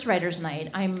 my first writer's night,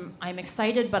 I'm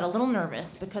excited but a little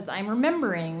nervous because I'm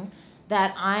remembering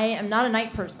that I am not a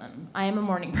night person. I am a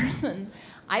morning person.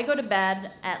 I go to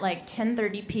bed at like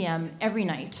 10:30 p.m. every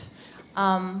night. But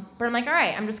I'm like, all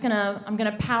right, I'm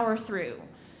gonna power through.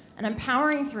 And I'm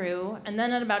powering through, and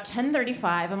then at about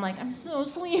 10:35, I'm like, I'm so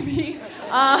sleepy.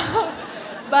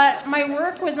 But my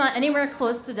work was not anywhere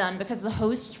close to done because the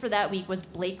host for that week was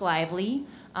Blake Lively,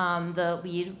 the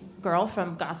lead girl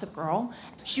from Gossip Girl.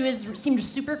 She seemed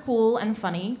super cool and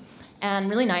funny and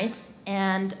really nice.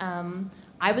 And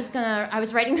I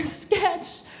was writing this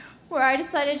sketch where I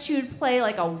decided she would play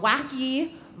like a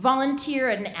wacky volunteer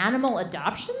at an animal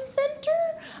adoption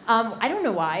center. I don't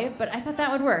know why, but I thought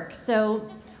that would work. So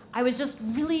I was just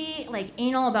really like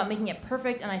anal about making it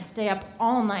perfect, and I stay up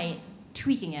all night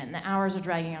tweaking it, and the hours are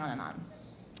dragging on and on.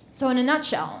 So in a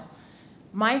nutshell,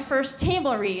 my first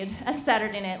table read at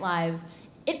Saturday Night Live,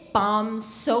 it bombs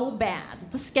so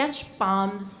bad. The sketch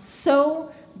bombs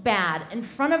so bad in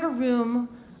front of a room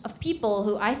of people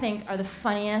who I think are the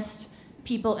funniest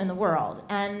people in the world.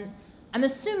 And I'm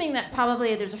assuming that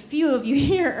probably there's a few of you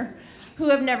here who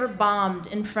have never bombed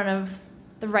in front of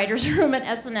the writer's room at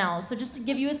SNL. So just to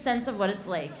give you a sense of what it's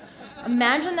like,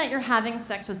 imagine that you're having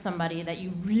sex with somebody that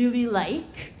you really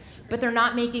like, but they're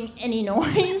not making any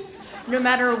noise, no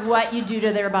matter what you do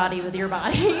to their body with your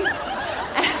body.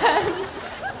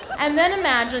 And then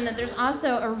imagine that there's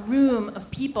also a room of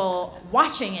people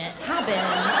watching it happen,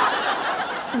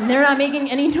 and they're not making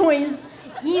any noise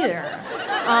either.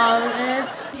 And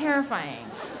it's terrifying.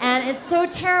 And it's so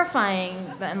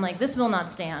terrifying that I'm like, this will not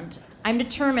stand. I'm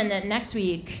determined that next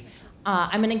week,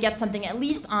 I'm going to get something at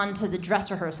least onto the dress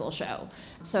rehearsal show.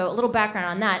 So a little background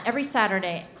on that. Every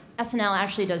Saturday, SNL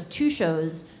actually does 2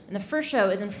 shows, and the first show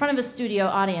is in front of a studio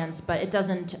audience, but it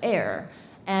doesn't air.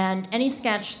 And any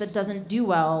sketch that doesn't do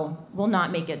well will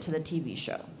not make it to the TV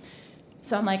show.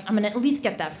 So I'm like, I'm going to at least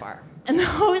get that far. And the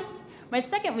host, my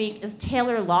second week, is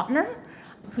Taylor Lautner,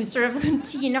 who's sort of the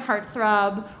teen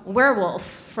heartthrob werewolf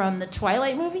from the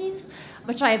Twilight movies,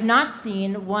 which I have not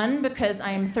seen, 1, because I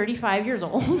am 35 years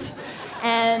old,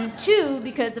 and 2,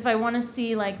 because if I want to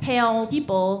see like pale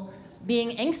people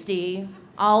being angsty,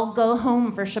 I'll go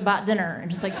home for Shabbat dinner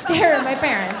and just like stare at my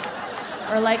parents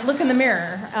or like look in the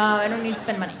mirror. I don't need to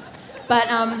spend money. But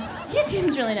he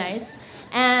seems really nice,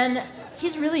 and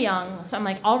he's really young, so I'm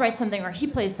like, I'll write something where he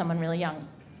plays someone really young.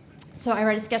 So I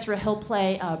write a sketch where he'll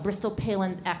play Bristol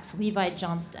Palin's ex, Levi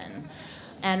Johnston.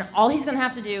 And all he's gonna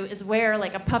have to do is wear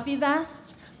like a puffy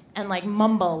vest and like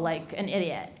mumble like an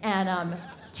idiot. And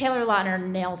Taylor Lautner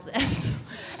nails this.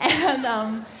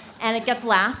 And it gets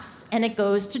laughs, and it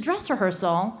goes to dress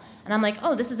rehearsal. And I'm like,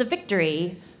 oh, this is a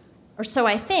victory. Or so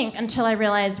I think, until I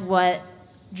realize what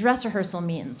dress rehearsal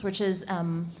means, which is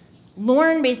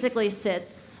Lorne basically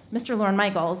Mr. Lorne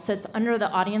Michaels sits under the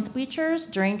audience bleachers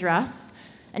during dress,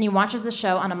 and he watches the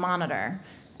show on a monitor.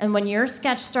 And when your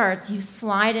sketch starts, you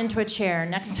slide into a chair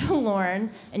next to Lorne,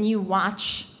 and you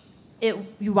watch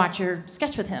your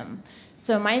sketch with him.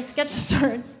 So my sketch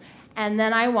starts, and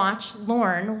then I watch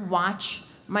Lorne watch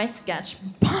my sketch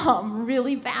bomb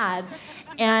really bad.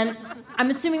 And I'm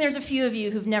assuming there's a few of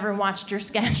you who've never watched your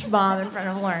sketch bomb in front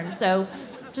of Lorne. So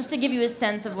just to give you a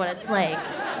sense of what it's like,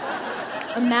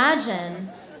 imagine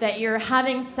that you're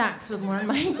having sex with Lorne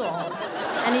Michaels,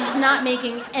 and he's not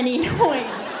making any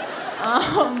noise.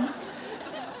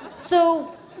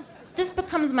 So this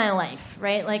becomes my life,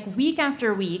 right? Like week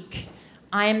after week,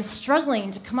 I am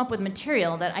struggling to come up with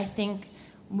material that I think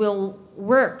will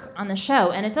work on the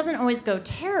show. And it doesn't always go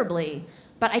terribly,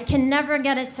 but I can never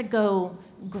get it to go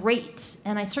great.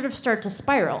 And I sort of start to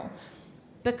spiral.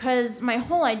 Because my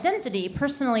whole identity,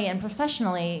 personally and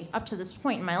professionally, up to this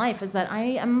point in my life, is that I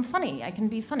am funny. I can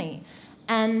be funny.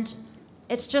 And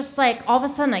it's just like all of a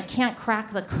sudden I can't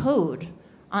crack the code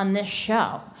on this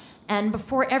show. And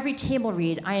before every table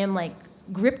read, I am like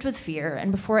gripped with fear.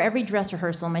 And before every dress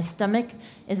rehearsal, my stomach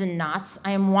is in knots.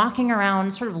 I am walking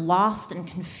around sort of lost and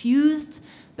confused,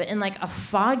 but in like a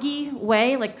foggy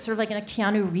way, like sort of like in a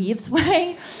Keanu Reeves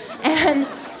way. And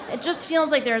it just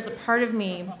feels like there's a part of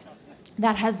me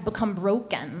that has become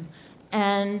broken.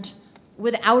 And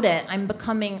without it, I'm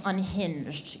becoming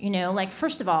unhinged, you know? Like,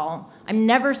 first of all, I'm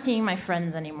never seeing my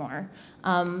friends anymore,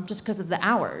 just because of the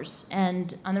hours.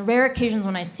 And on the rare occasions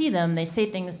when I see them, they say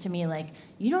things to me like,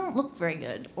 you don't look very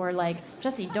good, or like,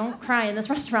 Jessi, don't cry in this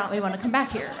restaurant, we want to come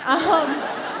back here.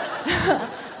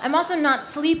 I'm also not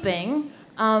sleeping,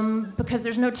 because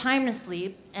there's no time to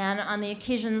sleep, and on the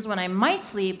occasions when I might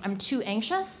sleep, I'm too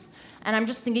anxious, and I'm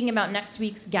just thinking about next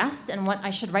week's guest and what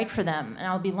I should write for them. And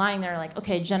I'll be lying there like,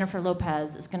 okay, Jennifer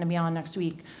Lopez is going to be on next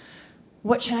week.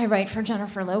 What should I write for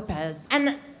Jennifer Lopez?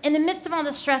 And in the midst of all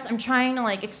this stress, I'm trying to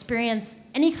like experience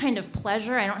any kind of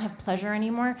pleasure. I don't have pleasure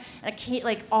anymore. And I can't,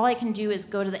 like, all I can do is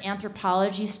go to the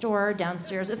anthropology store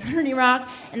downstairs at 30 Rock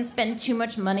and spend too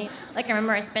much money. Like, I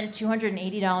remember I spent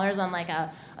 $280 on like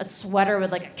a sweater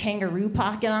with like a kangaroo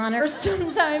pocket on it. Or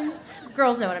sometimes,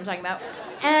 girls know what I'm talking about.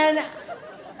 And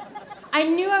I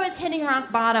knew I was hitting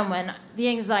rock bottom when the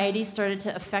anxiety started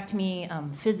to affect me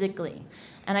physically.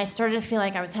 And I started to feel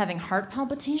like I was having heart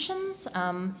palpitations.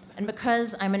 And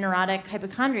because I'm a neurotic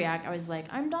hypochondriac, I was like,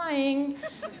 I'm dying.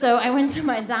 So I went to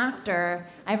my doctor.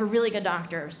 I have a really good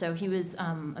doctor. So he was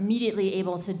immediately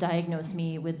able to diagnose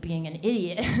me with being an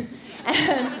idiot.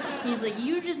 And he's like,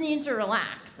 you just need to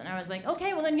relax. And I was like,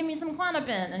 okay, well then give me some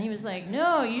Klonopin. And he was like,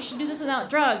 no, you should do this without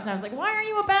drugs. And I was like, why are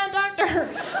you a bad doctor?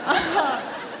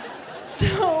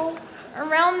 So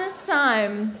around this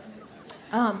time,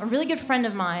 a really good friend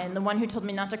of mine, the one who told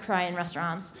me not to cry in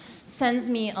restaurants, sends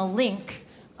me a link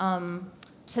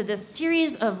to this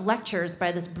series of lectures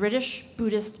by this British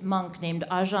Buddhist monk named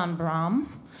Ajahn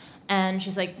Brahm. And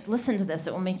she's like, listen to this,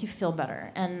 it will make you feel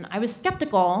better. And I was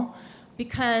skeptical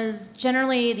because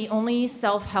generally the only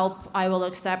self-help I will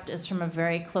accept is from a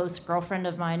very close girlfriend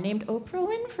of mine named Oprah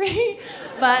Winfrey.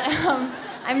 But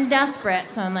I'm desperate,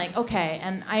 so I'm like, okay.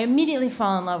 And I immediately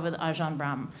fall in love with Ajahn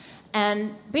Brahm.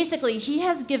 And basically, he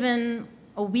has given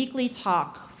a weekly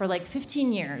talk for like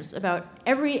 15 years about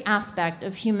every aspect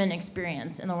of human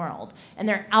experience in the world. And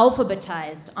they're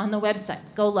alphabetized on the website.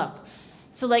 Go look.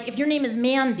 So like, if your name is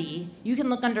Mandy, you can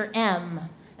look under M,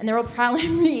 and there will probably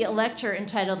be a lecture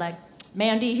entitled like,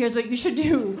 Mandy, here's what you should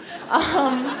do.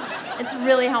 It's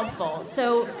really helpful.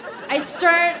 So I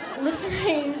start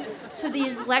listening to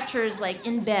these lectures like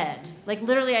in bed. Like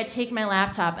literally I take my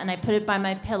laptop and I put it by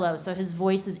my pillow so his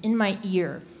voice is in my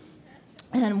ear.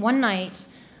 And one night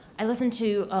I listened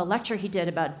to a lecture he did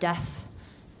about death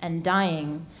and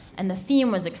dying, and the theme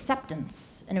was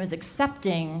acceptance. And it was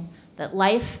accepting that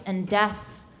life and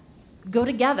death go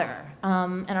together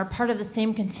and are part of the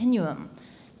same continuum.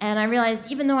 And I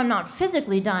realized even though I'm not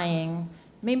physically dying,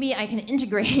 maybe I can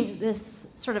integrate this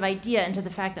sort of idea into the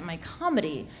fact that my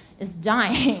comedy is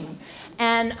dying.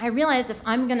 And I realized if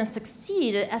I'm going to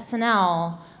succeed at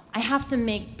SNL, I have to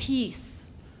make peace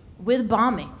with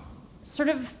bombing. Sort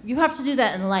of, you have to do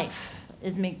that in life,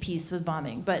 is make peace with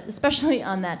bombing, but especially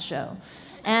on that show.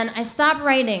 And I stopped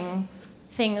writing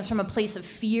things from a place of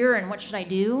fear and what should I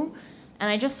do, and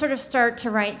I just sort of start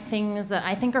to write things that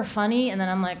I think are funny, and then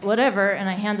I'm like, whatever, and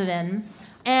I hand it in.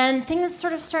 And things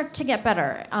sort of start to get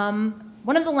better.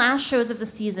 One of the last shows of the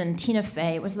season, Tina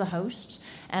Fey was the host,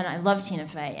 and I love Tina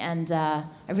Fey, and I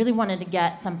really wanted to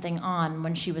get something on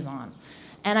when she was on.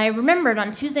 And I remembered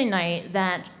on Tuesday night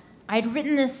that I'd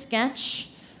written this sketch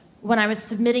when I was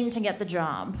submitting to get the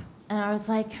job. And I was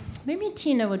like, maybe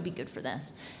Tina would be good for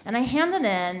this. And I hand it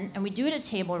in, and we do it at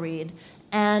table read,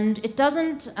 and it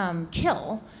doesn't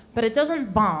kill, but it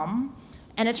doesn't bomb.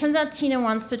 And it turns out Tina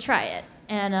wants to try it.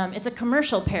 And it's a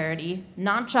commercial parody,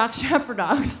 not Jockstrap for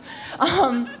Dogs.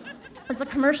 It's a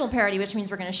commercial parody, which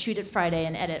means we're going to shoot it Friday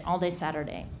and edit all day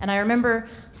Saturday. And I remember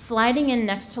sliding in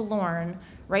next to Lorne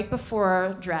right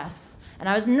before dress, and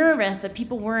I was nervous that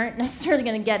people weren't necessarily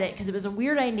going to get it because it was a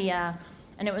weird idea,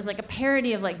 and it was like a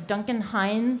parody of like Duncan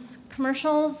Hines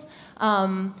commercials,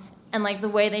 and like the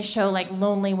way they show like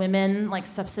lonely women like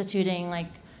substituting like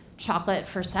chocolate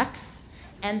for sex.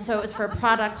 And so it was for a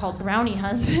product called Brownie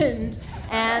Husband,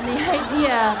 and the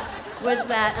idea was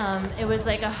that it was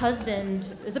like a husband,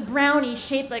 it was a brownie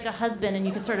shaped like a husband, and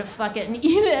you could sort of fuck it and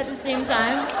eat it at the same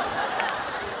time.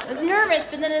 I was nervous,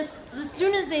 but then as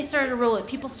soon as they started to roll it,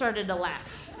 people started to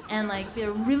laugh. And like they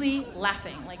were really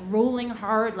laughing, like rolling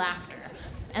hard laughter.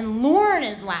 And Lorne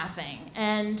is laughing.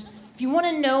 And if you want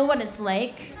to know what it's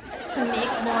like to make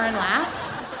Lorne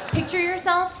laugh, picture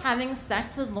yourself having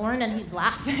sex with Lorne and he's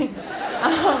laughing.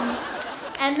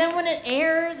 And then when it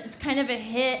airs, it's kind of a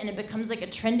hit, and it becomes like a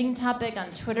trending topic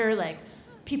on Twitter, like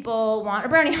people want a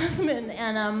brownie husband.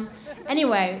 And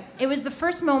anyway, it was the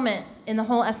first moment in the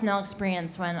whole SNL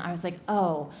experience when I was like,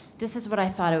 oh, this is what I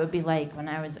thought it would be like when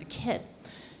I was a kid.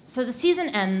 So the season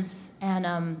ends,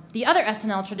 and the other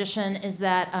SNL tradition is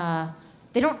that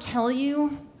they don't tell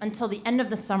you until the end of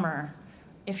the summer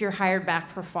if you're hired back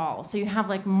for fall. So you have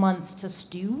like months to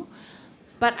stew.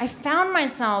 But I found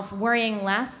myself worrying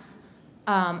less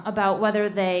about whether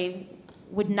they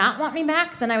would not want me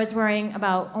back than I was worrying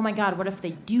about, oh my God, what if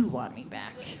they do want me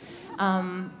back?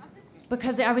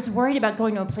 Because I was worried about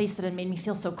going to a place that had made me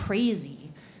feel so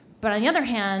crazy. But on the other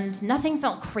hand, nothing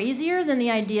felt crazier than the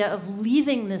idea of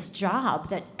leaving this job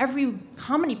that every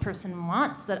comedy person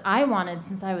wants, that I wanted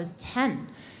since I was 10.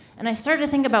 And I started to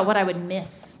think about what I would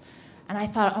miss. And I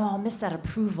thought, oh, I'll miss that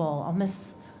approval. I'll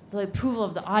miss the approval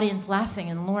of the audience laughing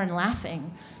and Lauren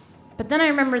laughing. But then I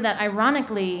remembered that,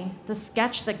 ironically, the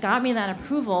sketch that got me that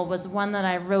approval was one that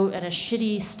I wrote at a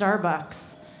shitty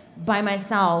Starbucks by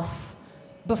myself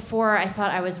before I thought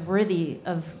I was worthy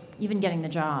of even getting the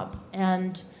job.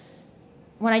 And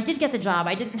when I did get the job,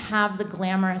 I didn't have the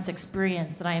glamorous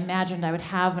experience that I imagined I would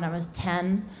have when I was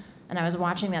 10 and I was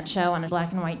watching that show on a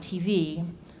black and white TV.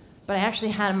 But I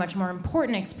actually had a much more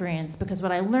important experience because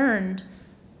what I learned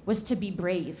was to be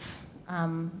brave.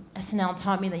 SNL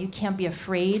taught me that you can't be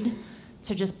afraid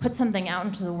to just put something out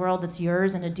into the world that's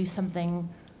yours and to do something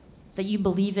that you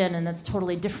believe in and that's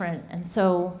totally different. And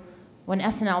so when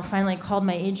SNL finally called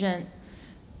my agent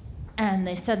and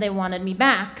they said they wanted me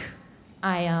back,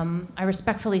 I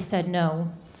respectfully said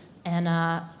no. And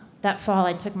that fall,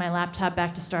 I took my laptop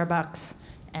back to Starbucks,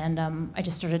 and I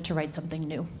just started to write something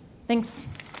new. Thanks.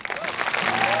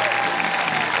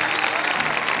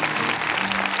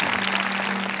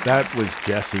 That was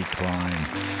Jessi Klein.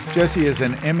 Jessi is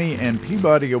an Emmy and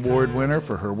Peabody Award winner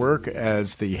for her work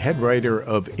as the head writer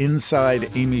of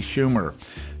Inside Amy Schumer.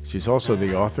 She's also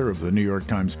the author of the New York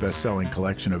Times best-selling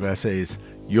collection of essays,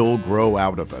 You'll Grow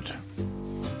Out of It.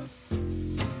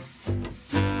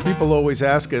 People always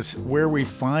ask us where we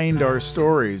find our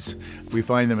stories. We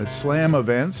find them at slam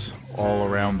events all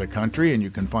around the country, and you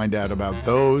can find out about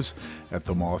those at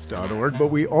themoth.org, but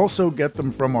we also get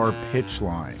them from our pitch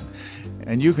line.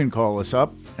 And you can call us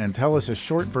up and tell us a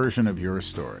short version of your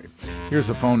story. Here's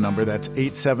the phone number. That's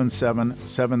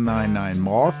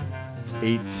 877-799-MOTH,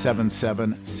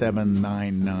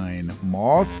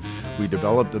 877-799-MOTH. We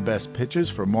develop the best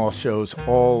pitches for Moth shows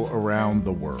all around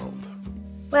the world.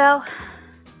 Well,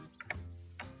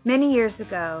 many years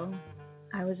ago,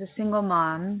 I was a single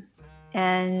mom,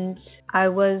 and I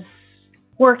was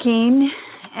working,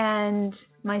 and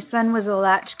my son was a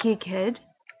latchkey kid,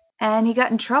 and he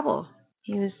got in trouble.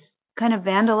 He was kind of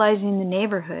vandalizing the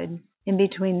neighborhood in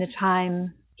between the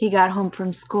time he got home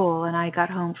from school and I got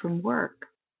home from work.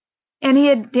 And he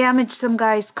had damaged some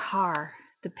guy's car,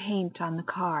 the paint on the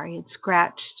car. He had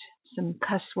scratched some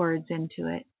cuss words into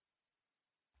it.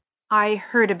 I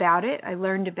heard about it, I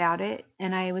learned about it,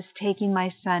 and I was taking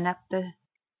my son up the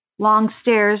long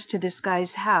stairs to this guy's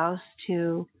house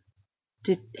to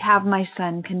have my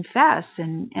son confess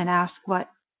and ask what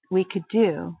we could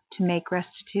do to make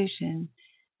restitution.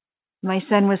 My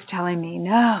son was telling me,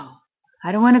 no,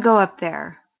 I don't want to go up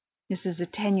there. This is a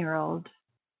 10-year-old.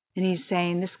 And he's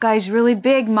saying, this guy's really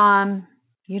big, Mom.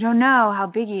 You don't know how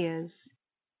big he is.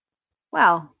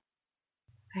 Well,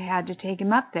 I had to take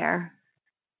him up there.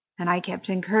 And I kept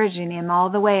encouraging him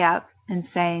all the way up and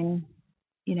saying,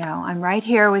 you know, I'm right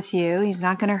here with you. He's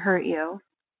not going to hurt you.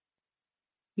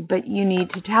 But you need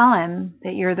to tell him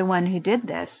that you're the one who did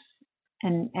this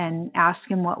and ask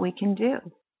him what we can do.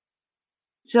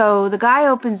 So the guy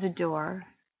opens the door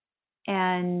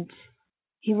and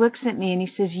he looks at me and he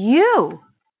says, you.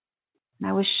 And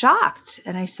I was shocked.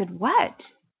 And I said, what?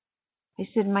 I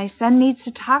said, my son needs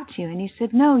to talk to you. And he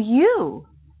said, no, you.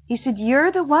 He said,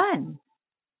 you're the one.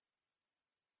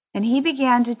 And he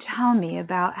began to tell me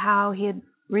about how he had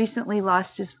recently lost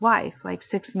his wife, like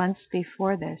 6 months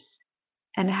before this,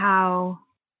 and how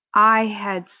I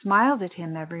had smiled at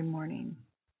him every morning.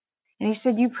 And he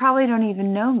said, you probably don't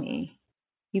even know me.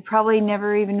 You probably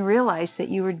never even realized that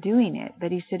you were doing it.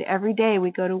 But he said, every day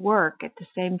we go to work at the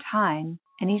same time.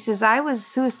 And he says, I was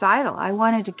suicidal. I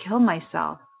wanted to kill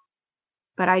myself.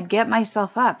 But I'd get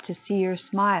myself up to see your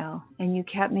smile, and you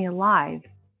kept me alive.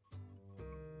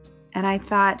 And I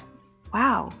thought,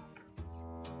 wow,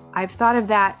 I've thought of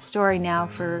that story now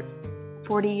for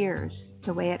 40 years,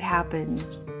 the way it happened.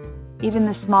 Even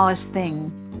the smallest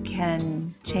thing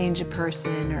can change a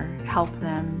person or help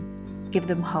them, give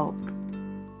them hope.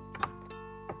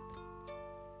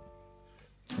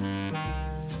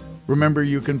 Remember,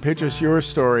 you can pitch us your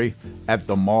story at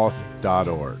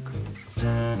themoth.org.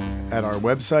 At our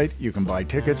website, you can buy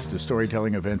tickets to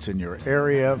storytelling events in your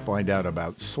area, find out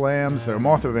about slams. There are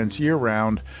Moth events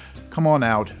year-round. Come on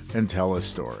out and tell a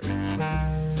story.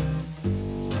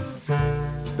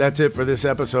 That's it for this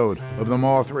episode of the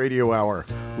Moth Radio Hour.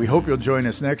 We hope you'll join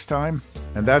us next time,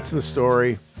 and that's the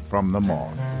story from the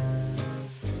Moth.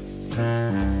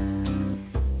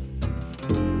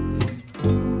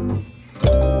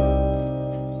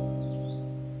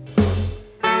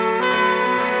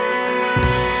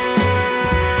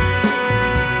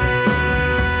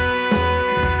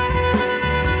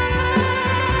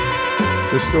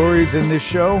 The stories in this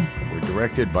show were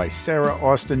directed by Sarah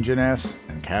Austin Jeunesse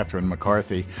and Catherine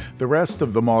McCarthy. The rest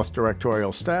of the Moth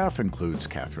directorial staff includes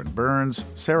Catherine Burns,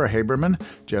 Sarah Haberman,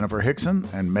 Jennifer Hickson,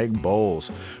 and Meg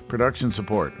Bowles. Production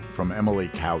support from Emily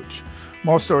Couch.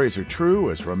 Moth stories are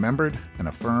true as remembered and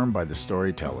affirmed by the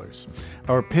Storytellers.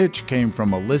 Our pitch came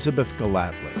from Elizabeth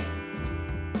Galatly.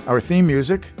 Our theme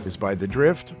music is by The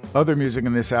Drift. Other music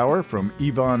in this hour from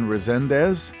Ivan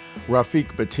Resendez,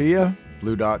 Rafik Batia,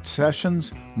 Blue Dot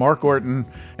Sessions, Mark Orton,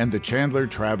 and the Chandler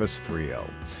Travis Trio.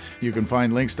 You can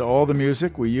find links to all the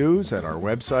music we use at our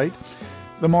website.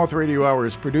 The Moth Radio Hour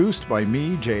is produced by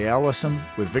me, Jay Allison,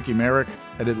 with Vicki Merrick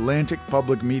at Atlantic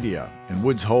Public Media in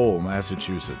Woods Hole,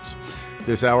 Massachusetts.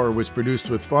 This hour was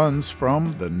produced with funds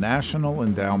from the National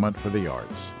Endowment for the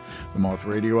Arts. The Moth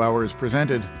Radio Hour is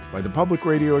presented by the Public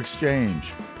Radio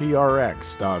Exchange,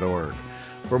 prx.org.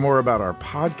 For more about our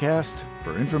podcast,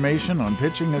 for information on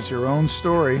pitching us your own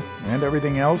story, and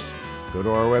everything else, go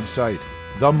to our website,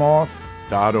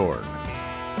 themoth.org.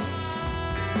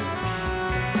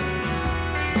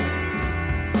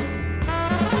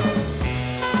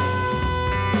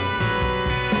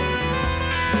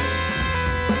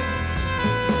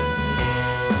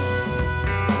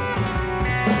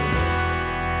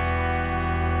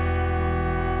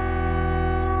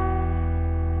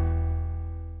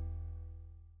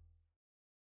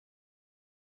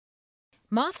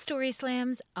 Moth Story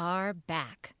Slams are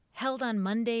back. Held on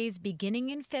Mondays beginning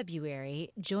in February,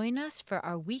 join us for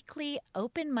our weekly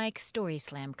open mic story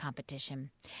slam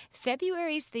competition.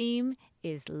 February's theme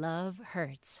is Love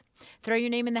Hurts. Throw your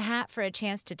name in the hat for a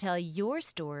chance to tell your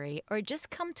story or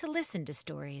just come to listen to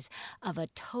stories of a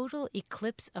total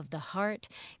eclipse of the heart,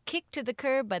 kicked to the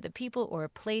curb by the people or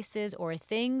places or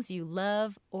things you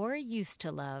love or used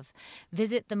to love.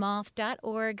 Visit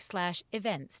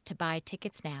themoth.org/events to buy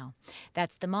tickets now.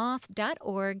 That's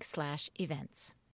themoth.org/events.